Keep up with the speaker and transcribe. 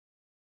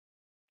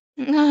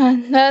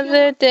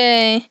Another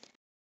day.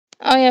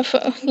 Oh yeah,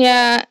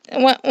 yeah.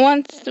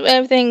 Once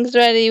everything's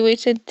ready, we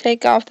should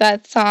take off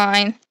that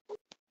sign.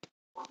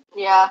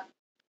 Yeah.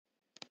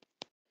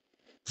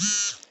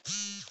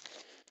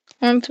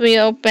 Once we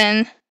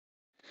open.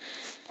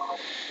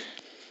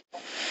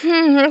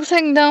 Looks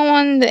like no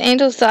one the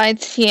angel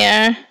side's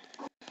here.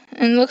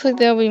 And looks like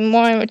there'll be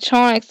more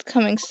animatronics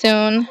coming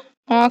soon.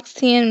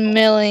 Moxie and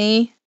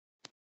Millie.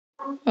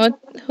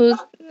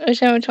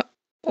 Which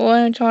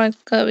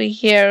animatronic's gonna be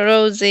here?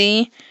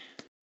 Rosie.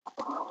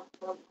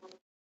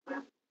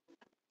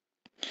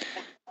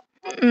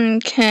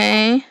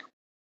 Okay.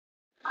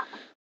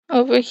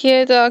 Over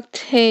here to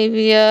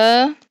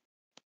Octavia.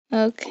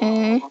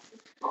 Okay.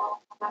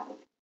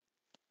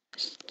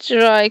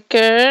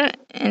 Striker.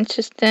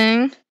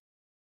 Interesting.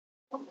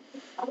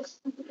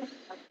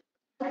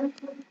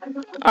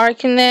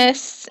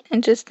 Arcanist.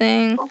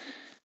 Interesting.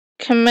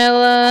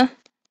 Camilla.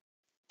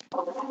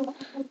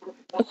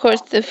 Of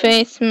course, the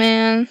Face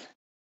Man.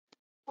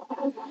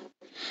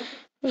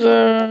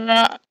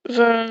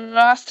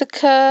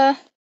 Verostica.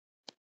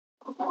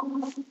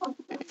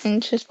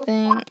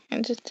 Interesting.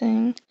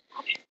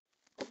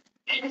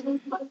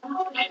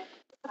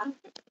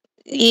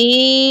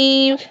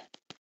 Eve.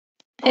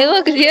 Hey,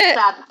 look, it's your...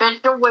 That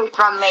bitch away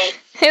from me.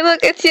 Hey, look,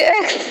 it's your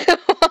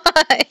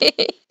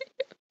XY.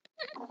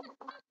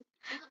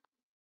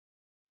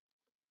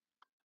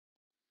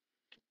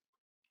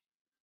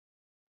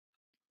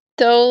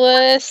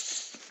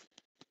 Dolus.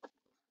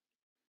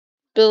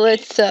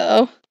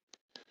 Belitzo.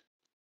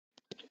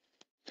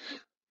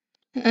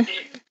 It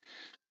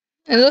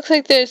looks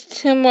like there's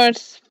 2 more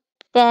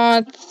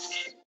spots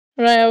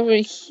right over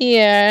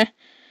here.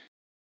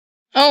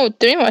 Oh,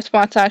 3 more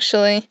spots,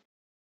 actually.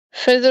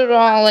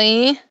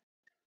 Fizzerolli.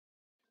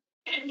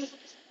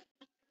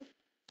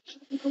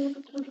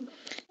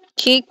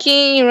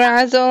 Kiki,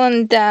 Razzle,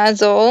 and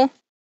Dazzle.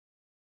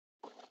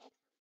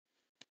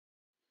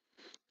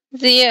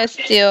 Zia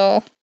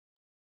Steel.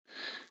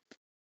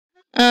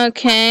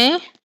 Okay.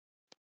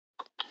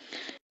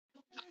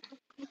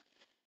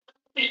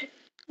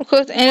 Of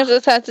course,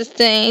 Angels has the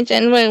stage.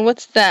 And wait,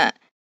 what's that?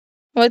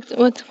 What's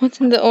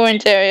in the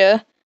orange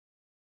area?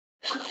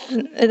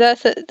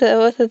 What's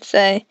it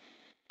say?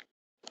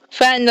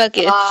 Fat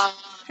Nuggets.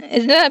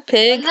 Isn't that a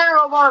pig? Is there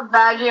a robot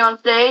Baggy on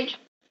stage?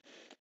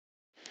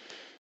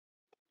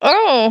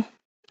 Oh,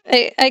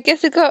 I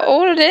guess it got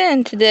ordered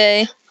in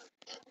today.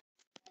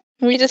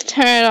 We just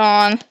turn it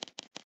on.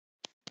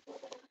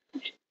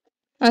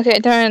 Okay,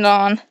 turn it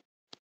on.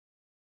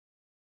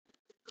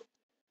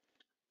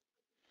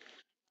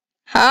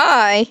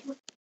 Hi.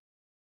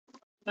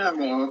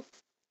 Hello.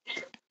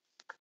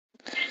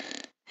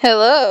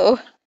 Hello.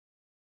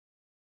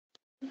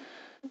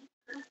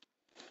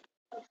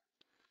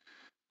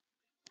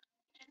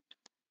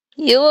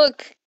 You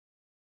look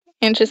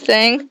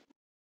interesting.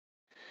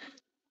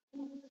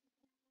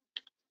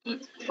 Luke,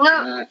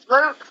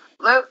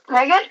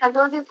 Megan, I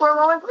told you for a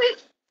moment,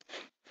 please.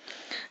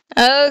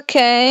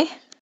 Okay.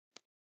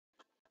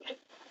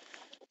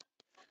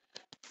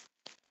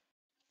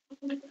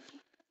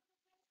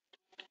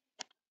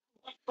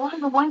 One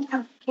of the ones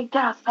got kicked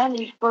out of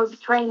Sandy for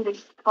betraying the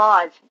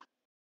squad.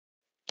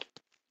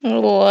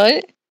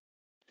 What?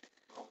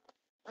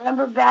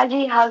 Remember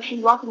Baggy, how she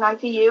walked in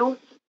ICU?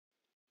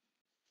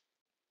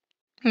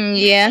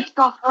 Yeah. It's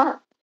not her.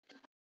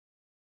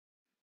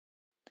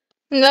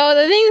 No,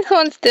 I think this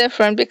one's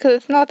different because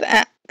it's not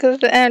because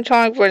the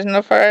animatronic version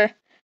of her.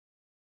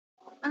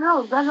 I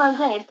know, that's what I'm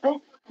saying.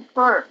 It's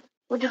her,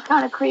 which is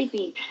kind of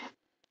creepy.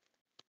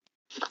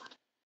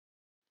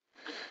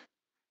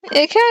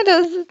 It kind of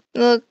does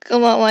look a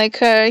lot like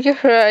her. You're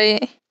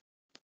right.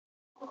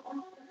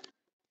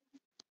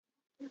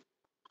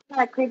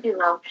 Kind of creepy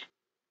though.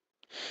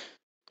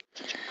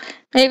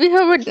 Maybe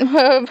her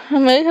design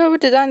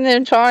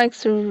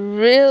animatronics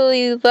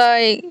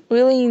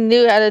really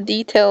knew how to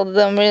detail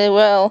them really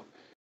well.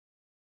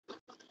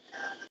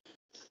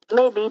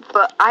 Maybe,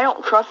 but I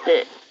don't trust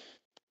it.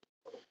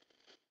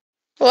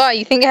 Why,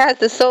 you think it has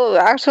the soul of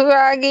actual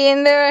Raggy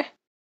in there?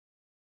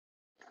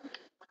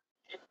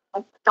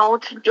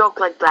 Don't joke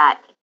like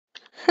that.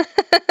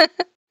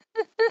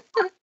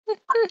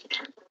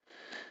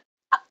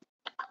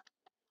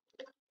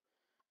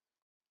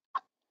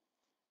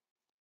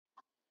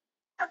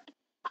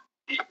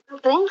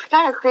 Thing's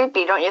kind of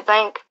creepy, don't you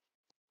think?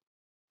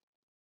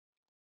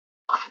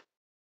 I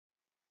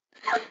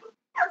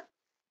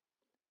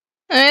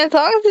mean, as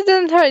long as it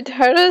doesn't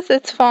hurt us,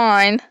 it's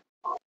fine.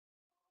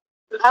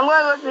 I'm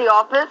gonna go to the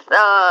office.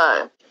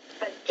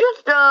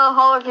 Just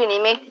holler if you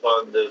need me.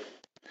 On the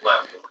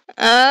left.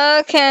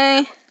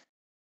 Okay.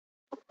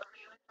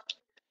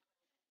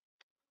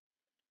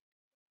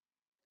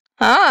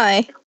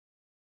 Hi.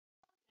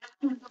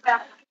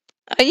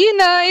 Are you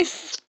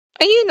nice?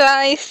 Are you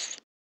nice?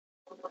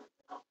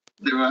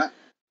 Do what?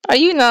 Are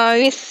you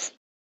nice?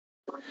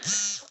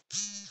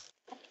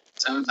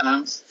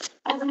 Sometimes.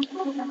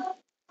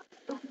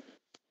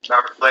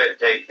 Never play a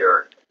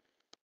daycare.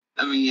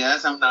 I mean,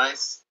 yes, I'm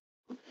nice.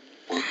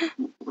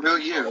 Who are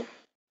you?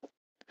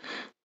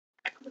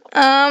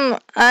 I'm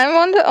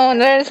one of the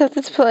owners of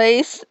this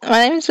place.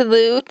 My name is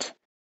Loot.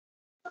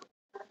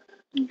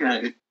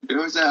 Okay.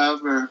 Who's that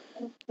over?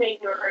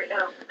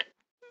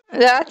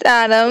 That's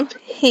Adam.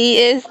 He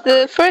is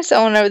the first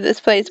owner of this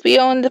place. We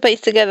own the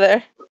place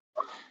together.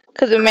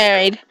 Because we're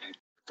married.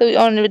 So we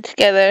own it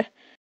together.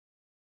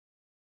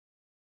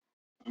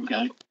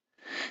 Okay.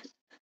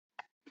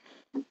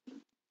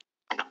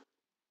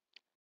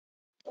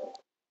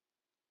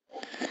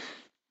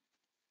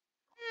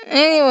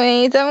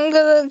 Anyways, I'm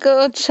gonna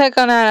go check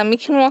on Adam. You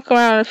can walk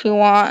around if you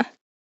want.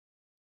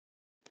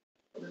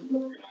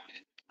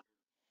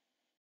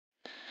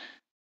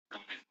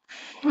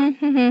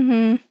 Like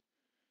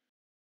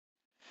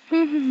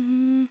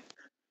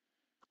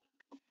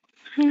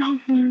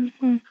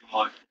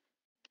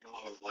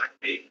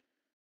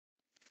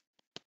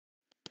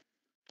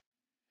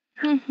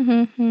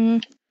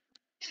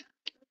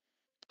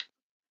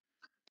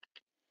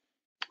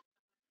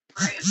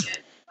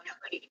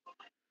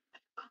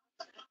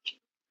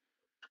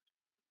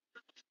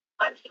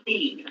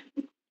me.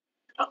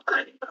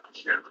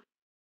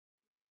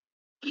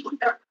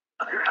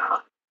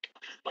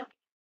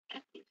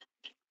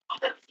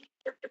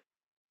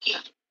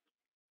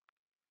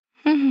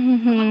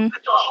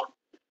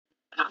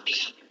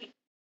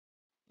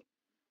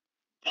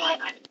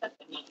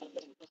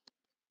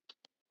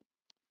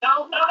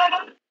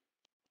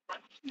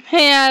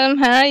 Hey Adam,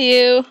 how are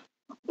you?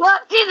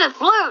 What? Jesus,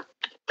 Luke!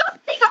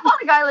 Don't think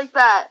about a guy like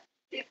that.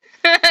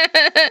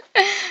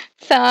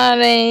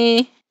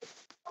 Sorry.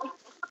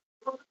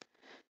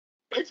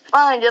 It's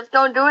fine, just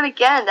don't do it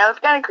again. That was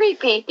kind of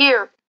creepy.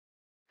 Here.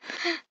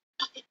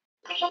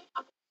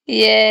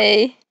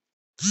 Yay.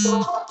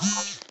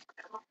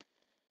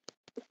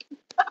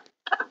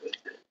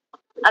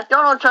 I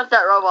don't trust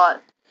that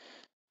robot.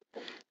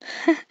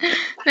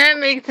 That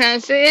makes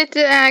sense. They just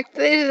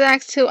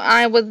asked who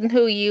I was and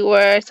who you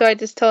were, so I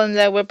just told them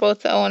that we're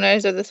both the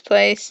owners of this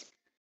place.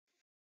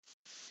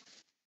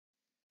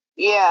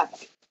 Yeah.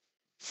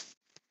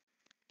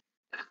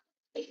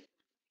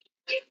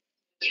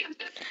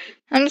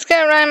 I'm just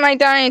gonna run my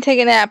diary and take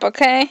a nap,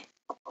 okay?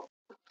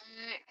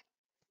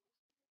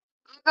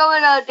 I'm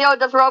going to deal with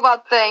this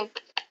robot thing.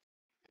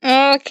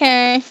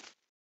 Okay.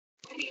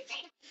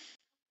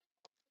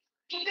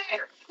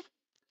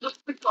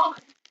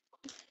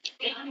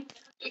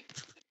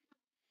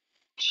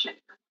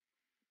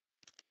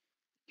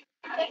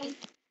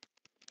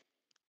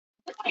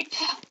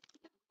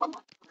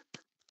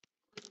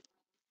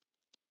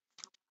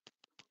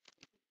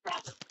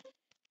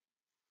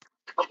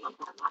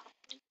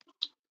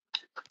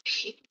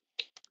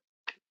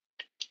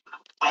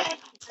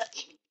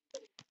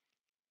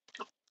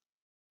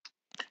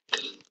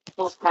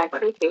 That's kind of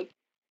creepy.